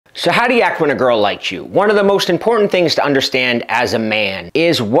So how do you act when a girl likes you? One of the most important things to understand as a man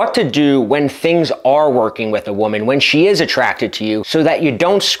is what to do when things are working with a woman, when she is attracted to you, so that you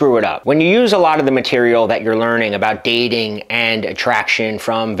don't screw it up. When you use a lot of the material that you're learning about dating and attraction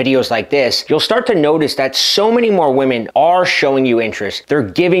from videos like this, you'll start to notice that so many more women are showing you interest. They're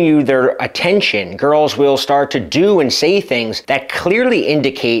giving you their attention. Girls will start to do and say things that clearly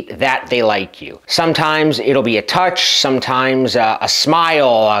indicate that they like you. Sometimes it'll be a touch, sometimes a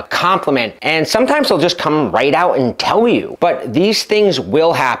smile, a compliment, and sometimes they'll just come right out and tell you. But these things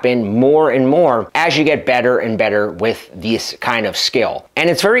will happen more and more as you get better and better with this kind of skill. And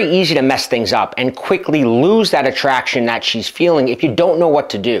it's very easy to mess things up and quickly lose that attraction that she's feeling if you don't know what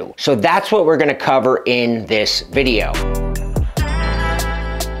to do. So that's what we're going to cover in this video.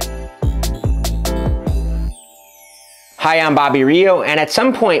 Hi, I'm Bobby Rio, and at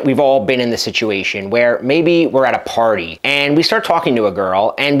some point we've all been in the situation where maybe we're at a party and we start talking to a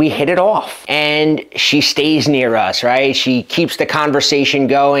girl and we hit it off and she stays near us, right? She keeps the conversation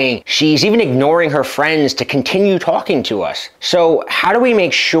going. She's even ignoring her friends to continue talking to us. So how do we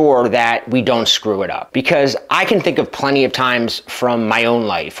make sure that we don't screw it up? Because I can think of plenty of times from my own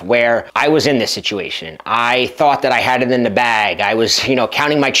life where I was in this situation. I thought that I had it in the bag. I was,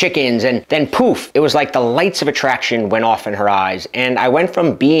 counting my chickens, and then poof, it was like the lights of attraction went off in her eyes, and I went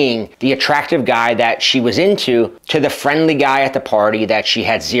from being the attractive guy that she was into to the friendly guy at the party that she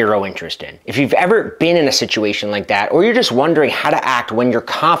had zero interest in. If you've ever been in a situation like that, or you're just wondering how to act when you're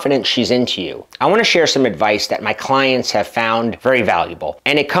confident she's into you, I want to share some advice that my clients have found very valuable.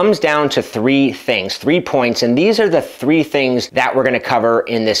 And it comes down to three things, 3 points, and these are the 3 things that we're going to cover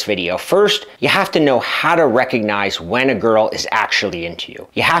in this video. First, you have to know how to recognize when a girl is actually into you.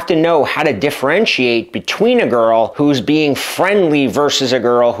 You have to know how to differentiate between a girl who's being friendly versus a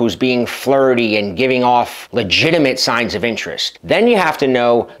girl who's being flirty and giving off legitimate signs of interest. Then you have to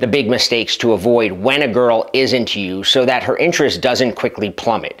know the big mistakes to avoid when a girl is into you so that her interest doesn't quickly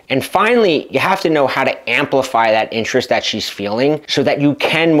plummet. And finally, you have to know how to amplify that interest that she's feeling so that you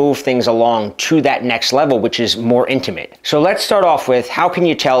can move things along to that next level, which is more intimate. So let's start off with, how can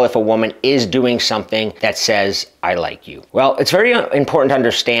you tell if a woman is doing something that says, I like you? Well, it's very important to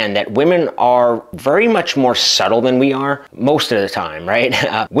understand that women are very much more subtle than we are most of the time, right?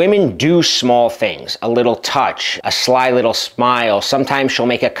 Women do small things, a little touch, a sly little smile. Sometimes she'll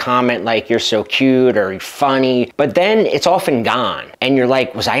make a comment like, you're so cute or funny, but then it's often gone. And you're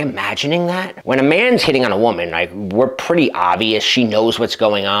like, was I imagining that? When a man's hitting on a woman, like, we're pretty obvious. She knows what's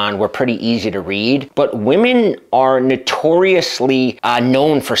going on. We're pretty easy to read. But women are notoriously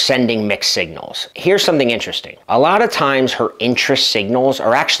known for sending mixed signals. Here's something interesting. A lot of times her interest signals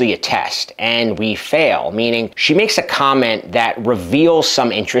are actually a test and we fail, meaning she makes a comment that reveals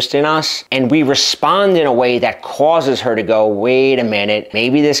some interest in us and we respond in a way that causes her to go, wait a minute,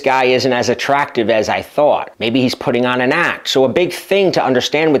 maybe this guy isn't as attractive as I thought. Maybe he's putting on an act. So a big thing to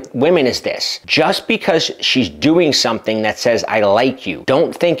understand with women is this: just because she's doing something that says, I like you,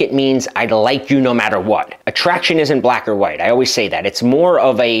 don't think it means I'd like you no matter what. Attraction isn't black or white. I always say that. It's more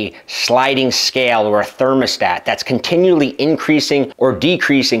of a sliding scale or a thermostat that's continually increasing or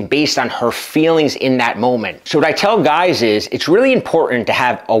decreasing based on her feelings in that moment. So what I tell guys is, it's really important to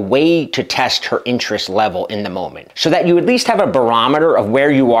have a way to test her interest level in the moment so that you at least have a barometer of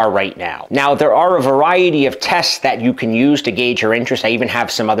where you are right now. Now, there are a variety of tests that you can use to gauge her interest. I even have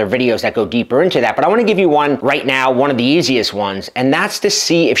some other videos that go deeper into that, but I want to give you one right now, one of the easiest ones, and that's to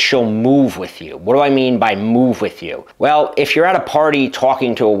see if she'll move with you. What do I mean by move with you? Well, if you're at a party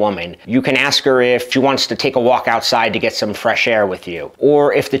talking to a woman, you can ask her if she wants to take a walk outside to get some fresh air with you.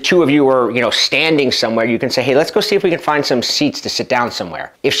 Or if the two of you are, standing somewhere, you can say, hey, let's go see if we can find some seats to sit down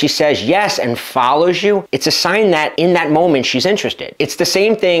somewhere. If she says yes and follows you, it's a sign that in that moment she's interested. It's the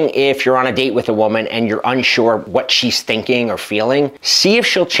same thing if you're on a date with a woman and you're unsure what she's thinking or feeling. See if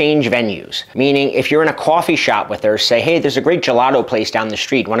she'll change venues. Meaning, if you're in a coffee shop with her, say, hey, there's a great gelato place down the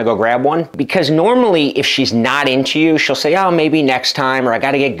street. Want to go grab one? Because normally, if she's not into you, she'll say, oh, maybe next time, or I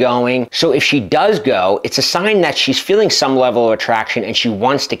got to get going. So if she does go, it's a sign that she's feeling some level of attraction and she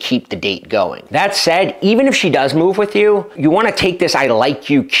wants to keep the date going. That said, even if she does move with you, you want to take this I like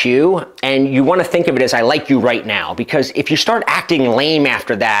you cue and you want to think of it as I like you right now, because if you start acting lame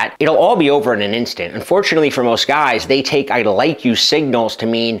after that, it'll all be over in an instant. Unfortunately for most guys, they take I like you signals to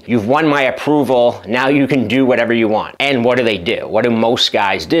mean you've won my approval, now you can do whatever you want. And what do? What do most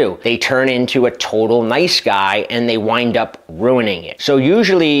guys do? They turn into a total nice guy and they wind up ruining it. So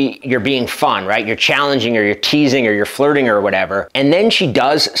usually you're being fun, right? You're challenging or you're teasing or you're flirting or whatever, and then she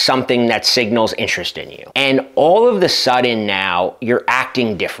does something that signals interest in you. And all of the sudden now, you're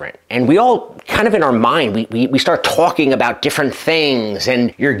acting different. And we all kind of in our mind, we start talking about different things,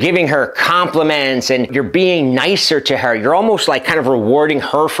 and you're giving her compliments and you're being nicer to her. You're almost like kind of rewarding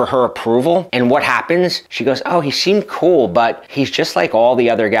her for her approval. And what happens? She goes, oh, he seemed cool, but he's just like all the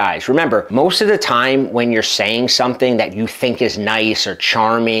other guys. Remember, most of the time when you're saying something that you think is nice or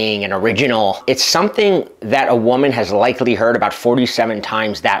charming and original, it's something that a woman has likely heard about 47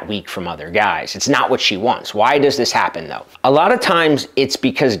 times that week from other guys. It's not what she wants. Why does this happen though? A lot of times it's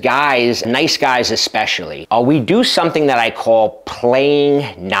because guys, nice guys especially, we do something that I call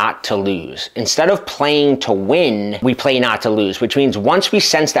playing not to lose. Instead of playing to win, we play not to lose, which means once we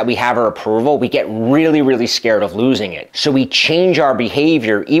sense that we have her approval, we get really, really scared of losing it. So we change our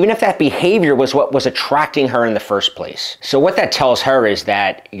behavior, even if that behavior was what was attracting her in the first place. So what that tells her is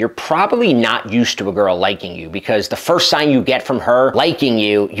that you're probably not used to a girl liking you, because the first sign you get from her liking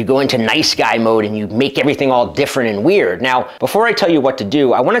you, you go into nice guy mode and you make everything all different and weird. Now, before I tell you what to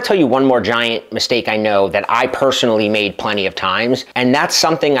do, I want to tell you one more giant mistake I know that I personally made plenty of times, and that's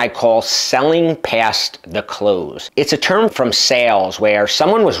something I call selling past the close. It's a term from sales where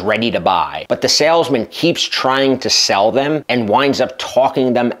someone was ready to buy, but the salesman keeps trying to sell them and winds up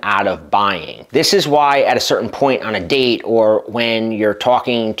talking them out of buying. This is why at a certain point on a date, or when you're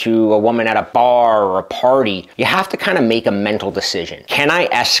talking to a woman at a bar or a party, you have to kind of make a mental decision. Can I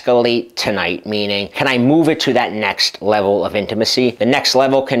escalate tonight? Meaning, can I move it to that next level of intimacy? The next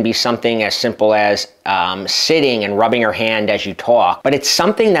level can be something as simple as sitting and rubbing her hand as you talk, but it's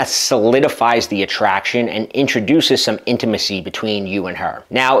something that solidifies the attraction and introduces some intimacy between you and her.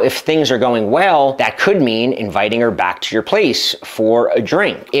 Now, if things are going well, that could mean inviting her back to your place for a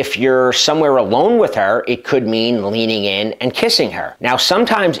drink. If you're somewhere alone with her, it could mean leaning in and kissing her. Now,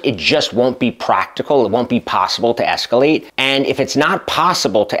 sometimes it just won't be practical, it won't be possible to escalate, and if it's not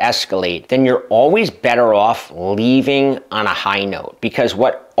possible to escalate, then you're always better off leaving on a high note, because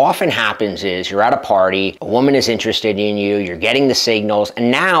what often happens is you're at a party, a woman is interested in you, you're getting the signals,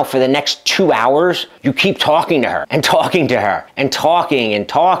 and now for the next 2 hours, you keep talking to her and talking to her and talking and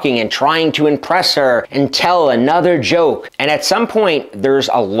talking and trying to impress her and tell another joke. And at some point, there's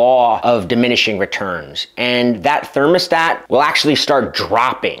a law of diminishing returns, and that thermostat will actually start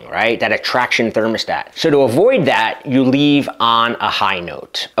dropping, right? That attraction thermostat. So to avoid that, you leave on a high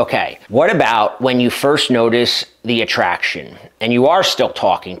note. Okay, what about when you first notice the attraction and you are still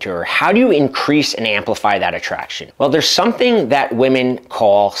talking to her? How do you increase and amplify that attraction? Well, there's something that women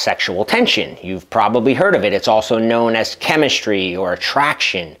call sexual tension. You've probably heard of it. It's also known as chemistry or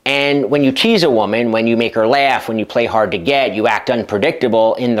attraction. And when you tease a woman, when you make her laugh, when you play hard to get, you act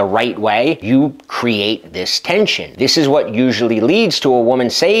unpredictable in the right way, you create this tension. This is what usually leads to a woman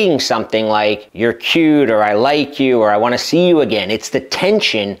saying something like, you're cute, or I like you, or I want to see you again. It's the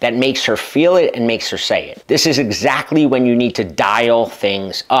tension that makes her feel it and makes her say it. This is exactly when you need to dial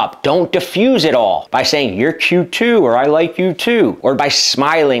things up. Don't diffuse it all by saying you're cute too, or I like you too, or by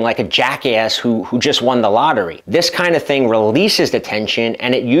smiling like a jackass who just won the lottery. This kind of thing releases the tension,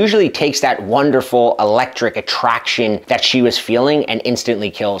 and it usually takes that wonderful electric attraction that she was feeling and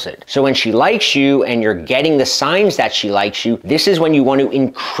instantly kills it. So when she likes you and you're getting the signs that she likes you, this is when you want to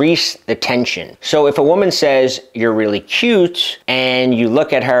increase the tension. So if a woman says you're really cute and you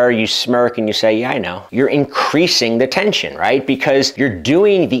look at her, you smirk and you say, yeah, I know, you're increasing the tension, right? Because you're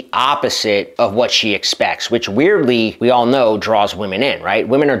doing the opposite of what she expects, which weirdly, we all know draws women in, right?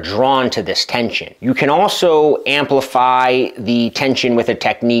 Women are drawn to this tension. You can also amplify the tension with a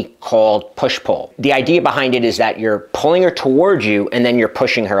technique called push-pull. The idea behind it is that you're pulling her towards you and then you're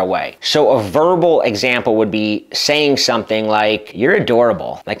pushing her away. So a verbal example would be saying something like, you're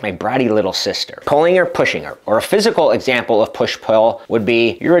adorable, like my bratty little sister. Pulling her, pushing her. Or a physical example of push-pull would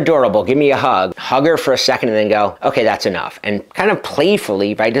be, you're adorable, give me a hug. Hug her for a second and then go, okay, that's enough. And kind of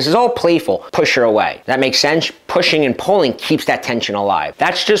playfully, right? This is all playful. Push her away. That makes sense? Pushing and pulling keeps that tension alive.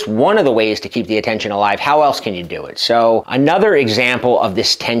 That's just one of the ways to keep the attention alive. How else can you do it? So another example of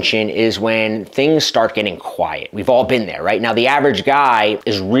this tension is when things start getting quiet. We've all been there, right? Now, the average guy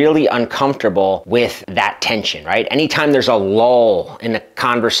is really uncomfortable with that tension, right? Anytime there's a lull in a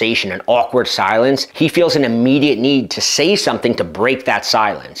conversation, an awkward silence, he feels an immediate need to say something to break that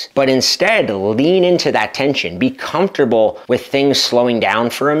silence. But instead, lean into that tension. Be comfortable with things slowing down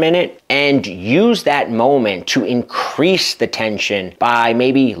for a minute and use that moment to increase the tension by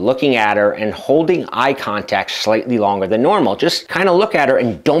maybe looking at her and holding eye contact slightly longer than normal. Just kind of look at her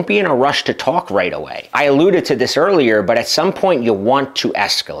and don't be in a rush to talk right away. I alluded to this earlier, but at some point you want to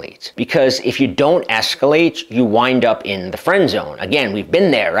escalate, because if you don't escalate, you wind up in the friend zone. Again, we've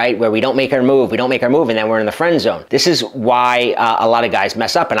been there, right? Where we don't make our move, and then we're in the friend zone. This is why a lot of guys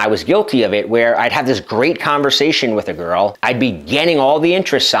mess up, and I was guilty of it, where I'd have this great conversation with a girl, I'd be getting all the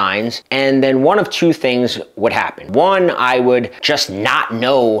interest signs, and then one of two things would happen. One, I would just not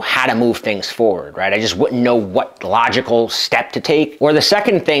know how to move things forward, right? I just wouldn't know what logical step to take. Or the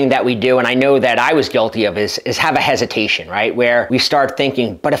second thing that we do, and I know that I was guilty of, is have a hesitation, right? Where we start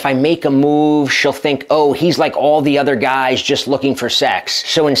thinking, but if I make a move, she'll think, oh, he's like all the other guys just looking for sex.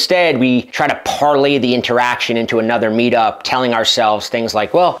 So instead, we try to parlay the interaction into another meetup, telling ourselves things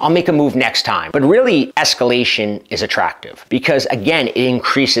like, well, I'll make a move next time. But really, escalation is attractive because, again, it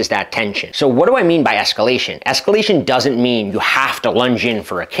increases that tension. So what do I mean by escalation? Escalation doesn't mean you have to lunge in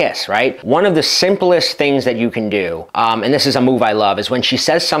for a kiss, right? One of the simplest things that you can do, and this is a move I love, is when she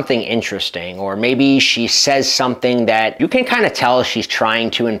says something interesting, or maybe she says something that you can kind of tell she's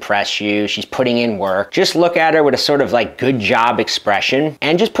trying to impress you, she's putting in work, just look at her with a sort of like good job expression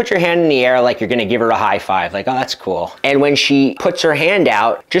and just put your hand in the air like you're gonna give her a high five, like, oh, that's cool. And when she puts her hand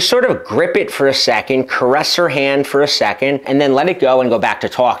out, just sort of grip it for a second, caress her hand for a second, and then let it go and go back to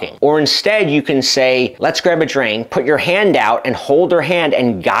talking. Or instead, you can say, let's grab a drink, put your hand out and hold her hand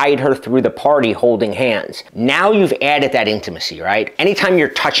and guide her through the party holding hands. Now you've added that intimacy, right? Anytime you're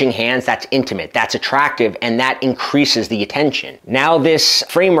touching hands, that's intimate, that's attractive, and that increases the attention. Now this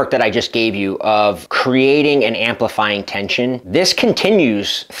framework that I just gave you of creating and amplifying tension, this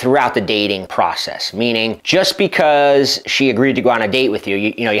continues throughout the dating process, meaning just because she agreed to go on a date with you,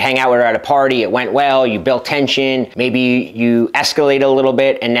 you hang out with her at a party, it went well, you built tension, maybe you escalate a little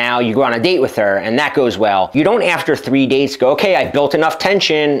bit, and now you go on a date with her and that goes well. You don't after 3 dates go, okay, I've built enough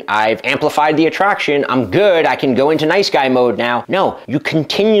tension, I've amplified the attraction, I'm good, I can go into nice guy mode now. No, you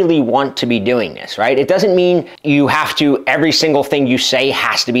continually want to be doing this, right? It doesn't mean you have to, every single thing you say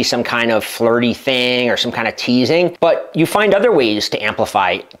has to be some kind of flirty thing or some kind of teasing, but you find other ways to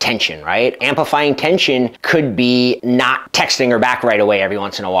amplify tension, right? Amplifying tension could be not texting her back right away every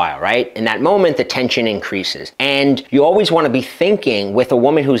once in a while, right? In that moment, the tension increases. And you always want to be thinking with a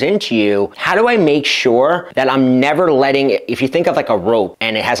woman who's into you, how do I make sure that I'm never letting, if you think of like a rope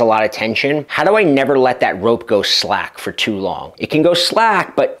and it has a lot of tension, how do I never let that rope go slack for too long? It can go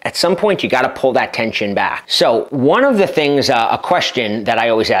slack, but at some point you got to pull that tension back. So one of the things, a question that I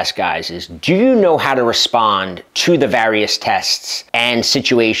always ask guys is, do you know how to respond to the various tests and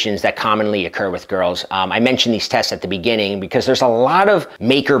situations that commonly occur with girls? I mentioned these tests at the beginning because there's a lot of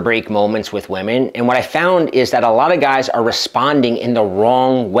make or break moments with women. And what I found is that a lot of guys are responding in the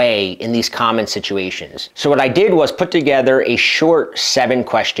wrong way in these common situations. So what I did was put together a short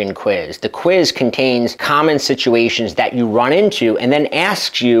 7-question quiz. The quiz contains common situations that you run into and then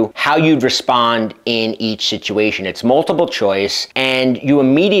asks you how you'd respond in each situation. It's multiple choice and you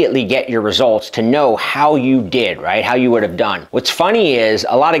immediately get your results to know how you did, right? How you would have done. What's funny is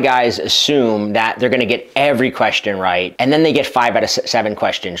a lot of guys assume that they're gonna get every question right and then they get 5 out of 7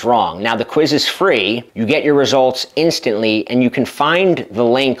 questions wrong. Now the quiz is free, you get your results instantly, and you can find the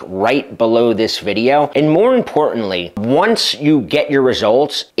link right below this video. And more importantly, once you get your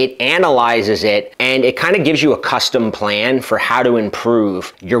results, it analyzes it and it kind of gives you a custom plan for how to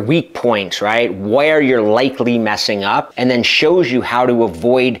improve your weak points, right? Where you're likely messing up, and then shows you how to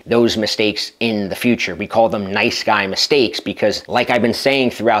avoid those mistakes in the future. We call them nice guy mistakes because, like I've been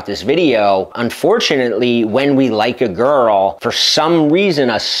saying throughout this video, unfortunately, when we like a girl, for some reason,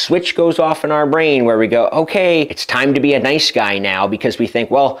 a switch goes off in our brain where we go, okay, it's time to be a nice guy now, because we think,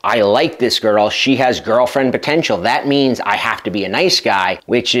 well, I like this girl, she has girlfriend potential. That means I have to be a nice guy,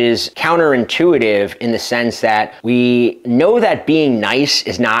 which is counterintuitive in the sense that we know that being nice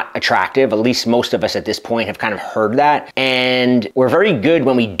is not attractive. At least most of us at this point have kind of heard that. And we're very good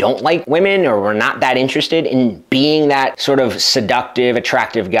when we don't like women or we're not that interested in being that sort of seductive,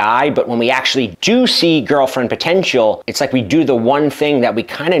 attractive guy. But when we actually do see girlfriend potential, it's like we do the one thing that we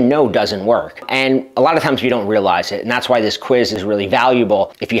kind of know doesn't work. And a lot of times we don't realize it. And that's why this quiz is really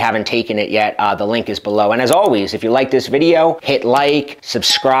valuable. If you haven't taken it yet, the link is below. And as always, if you like this video, hit like,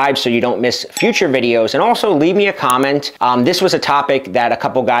 subscribe so you don't miss future videos, and also leave me a comment. This was a topic that a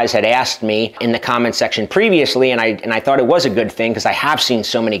couple guys had asked me in the comment section previously, and I thought it was a good thing because I have seen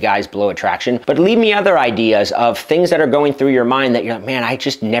so many guys blow attraction. But leave me other ideas of things that are going through your mind that you're like, man, I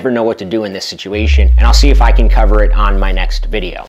just never know what to do in this situation, and I'll see if I can cover it on my next video.